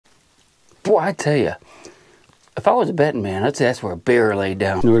Boy, I tell you, if I was a betting man, I'd say that's where a bear laid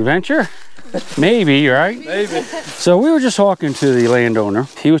down. New adventure? Maybe, right? Maybe. So we were just talking to the landowner.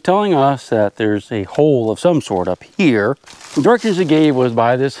 He was telling us that there's a hole of some sort up here. The directions he gave was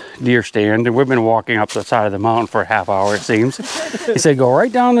by this deer stand, and we've been walking up the side of the mountain for a half hour, it seems. He said, go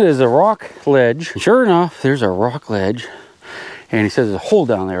right down, there's a rock ledge. And sure enough, there's a rock ledge. And he says there's a hole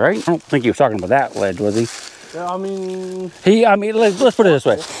down there, right? I don't think he was talking about that ledge, was he? Yeah, I mean... Let's put it this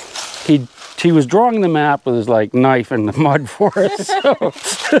way. He was drawing the map with his like knife in the mud for us. So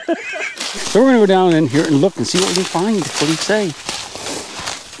we're gonna go down in here and look and see what we can find. What did he say?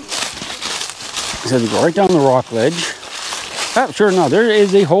 He said to go right down the rock ledge. Oh, sure enough, there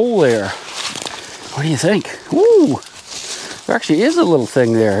is a hole there. What do you think? Ooh, there actually is a little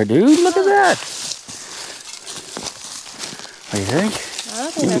thing there, dude. Look at that. What do you think? I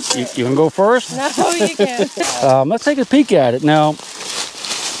don't think that's it. You can go first? No, you can't. Let's take a peek at it. Now,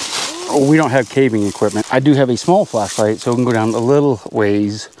 we don't have caving equipment. I do have a small flashlight, so we can go down a little way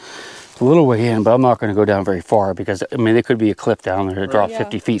in, but I'm not going to go down very far because, I mean, there could be a cliff down there that drops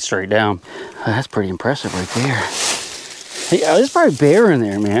 50 feet straight down. That's pretty impressive right there. Hey, there's probably a bear in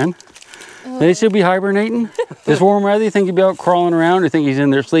there, man. They still be hibernating? This warm weather, you think he'd be out crawling around, or think he's in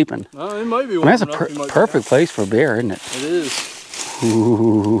there sleeping? No, it might be warm. That's a perfect place for a bear, isn't it? It is.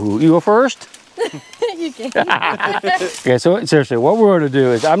 Ooh, you go first? You can't. Okay, so seriously, what we're going to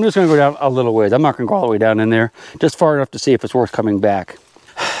do is I'm just going to go down a little ways. I'm not going to go all the way down in there, just far enough to see if it's worth coming back.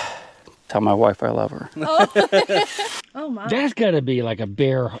 Tell my wife I love her. Oh, oh my. That's got to be like a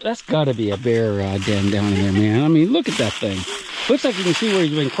bear. That's got to be a bear den down in there, man. I mean, look at that thing. Looks like you can see where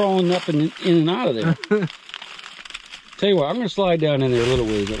he's been crawling up and in and out of there. Tell you what, I'm going to slide down in there a little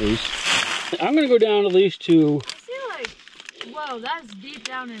ways at least. I'm going to go down at least to... Whoa, that's deep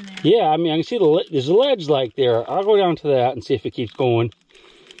down in there. Yeah, I mean, I can see there's a ledge like there. I'll go down to that and see if it keeps going.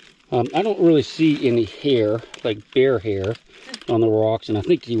 I don't really see any hair, like bear hair, on the rocks, and I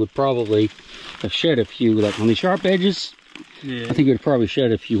think he would probably have shed a few, like on the sharp edges. Yeah. I think he would probably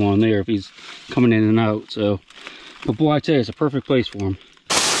shed a few on there if he's coming in and out. So, but boy, I tell you, it's a perfect place for him.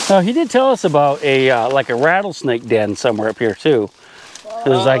 He did tell us about a like a rattlesnake den somewhere up here too.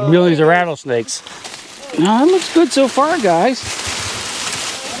 There's like millions of rattlesnakes. That looks good so far, guys.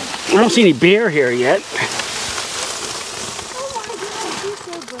 I don't see any bear here yet. Oh my God, he's so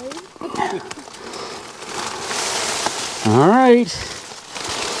brave. All right.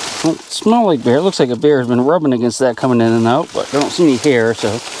 Don't smell like bear. It looks like a bear has been rubbing against that coming in and out, but I don't see any hair, so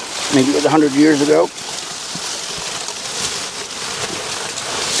maybe it was 100 years ago.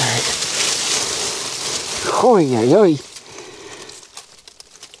 All right. Oy, oy, oy.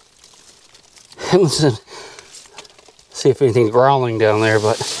 Listen, see if anything's growling down there,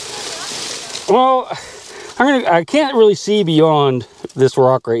 but well, I can't really see beyond this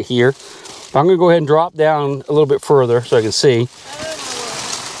rock right here. But I'm gonna go ahead and drop down a little bit further so I can see.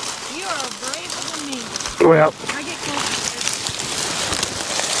 Oh, you are braver than me. Well, I get closer.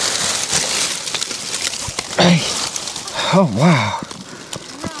 oh wow,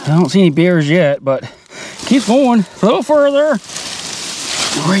 I don't see any bears yet, but keep going a little further.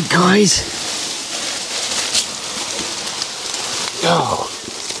 All right, guys. Oh,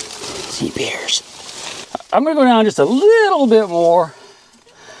 see bears. I'm gonna go down just a little bit more.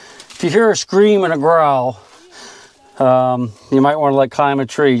 If you hear a scream and a growl, you might want to like climb a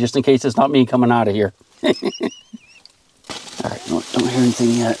tree just in case it's not me coming out of here. All right, don't hear anything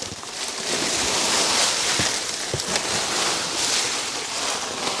yet.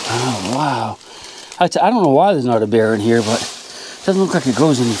 Oh wow! I don't know why there's not a bear in here, but it doesn't look like it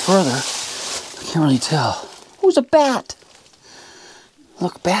goes any further. I can't really tell. Who's a bat?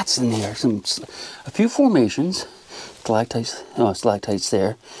 Look, bats in there. A few formations, stalactites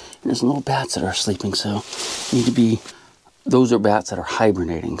there. And there's some little bats that are sleeping. So those are bats that are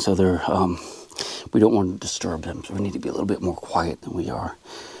hibernating. So they're we don't want to disturb them. So we need to be a little bit more quiet than we are.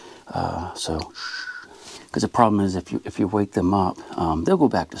 Because the problem is if you wake them up, they'll go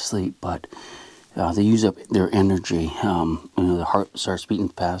back to sleep, but they use up their energy. The heart starts beating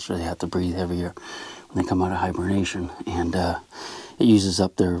faster. They have to breathe heavier when they come out of hibernation, and it uses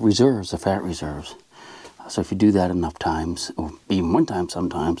up their reserves, the fat reserves. So if you do that enough times, or even one time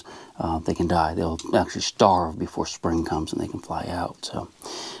sometimes, they can die. They'll actually starve before spring comes and they can fly out. So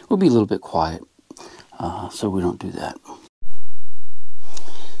we'll be a little bit quiet so we don't do that.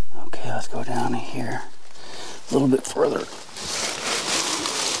 Okay, let's go down here a little bit further.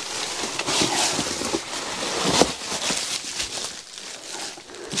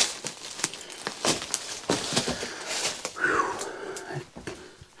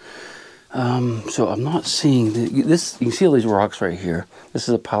 So I'm not seeing this. You can see all these rocks right here. This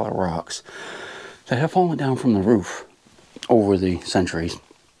is a pile of rocks that have fallen down from the roof over the centuries,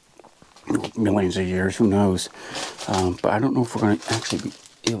 millions of years, who knows. But I don't know if we're going to actually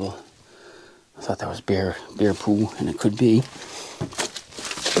be able. I thought that was bear poo, and it could be.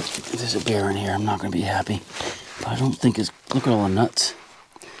 If there's a bear in here, I'm not going to be happy. But I don't think it's. Look at all the nuts.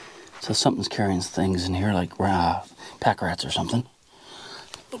 So something's carrying things in here, like pack rats or something.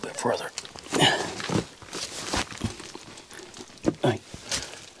 A little bit further. Right.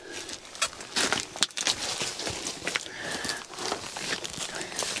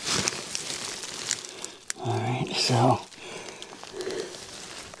 Alright, so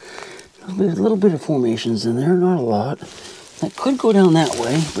a little bit of formations in there, not a lot. That could go down that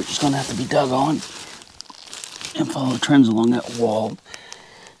way, but it's going to have to be dug on and follow the trends along that wall.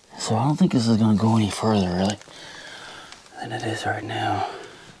 So I don't think this is going to go any further, really, than it is right now.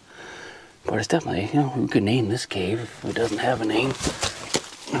 But it's definitely, you know, we could name this cave if it doesn't have a name.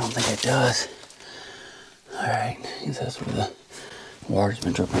 I don't think it does. Alright, that's where the water's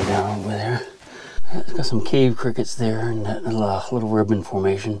been dripping down over there. It's got some cave crickets there and that little ribbon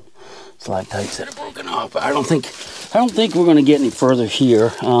formation. Stalactites that are broken off. But I don't think we're going to get any further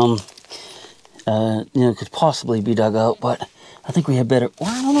here. You know, it could possibly be dug out, but I think we had better.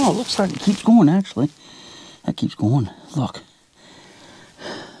 Well, I don't know. It looks like it keeps going, actually. That keeps going. Look.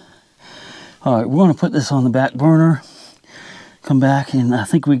 All right, we're going to put this on the back burner. Come back, and I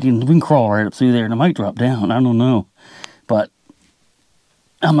think we can crawl right up through there, and it might drop down. I don't know, but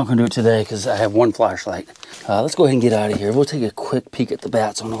I'm not going to do it today because I have one flashlight. Let's go ahead and get out of here. We'll take a quick peek at the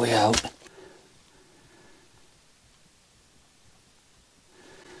bats on the way out.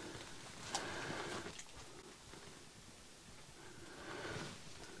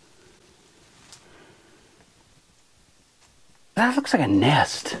 That looks like a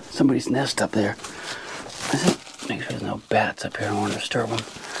nest. Somebody's nest up there. Make sure there's no bats up here. I don't want to disturb them.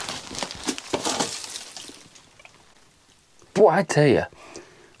 Boy, I tell you,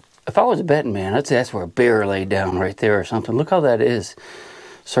 if I was a betting man, I'd say that's where a bear laid down right there or something. Look how that is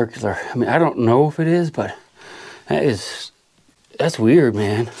circular. I mean, I don't know if it is, but that's weird,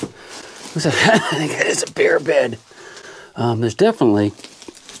 man. I think it's a bear bed. There's definitely,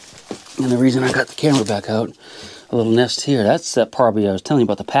 and the reason I got the camera back out, a little nest here. That's that probably I was telling you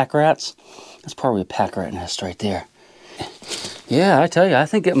about the pack rats. That's probably a pack rat nest right there. Yeah, I tell you, I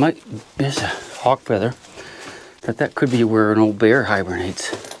think it might. There's a hawk feather. But that could be where an old bear hibernates.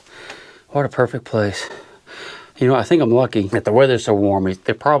 What a perfect place. You know, I think I'm lucky that the weather's so warm.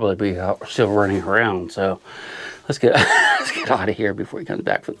 They'll probably be still running around. So let's get out of here before he comes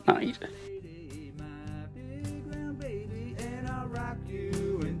back for the night.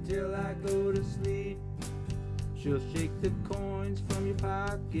 She'll shake the coins from your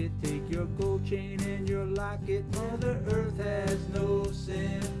pocket, take your gold chain and your locket. Mother Earth has no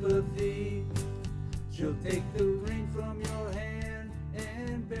sympathy. She'll take the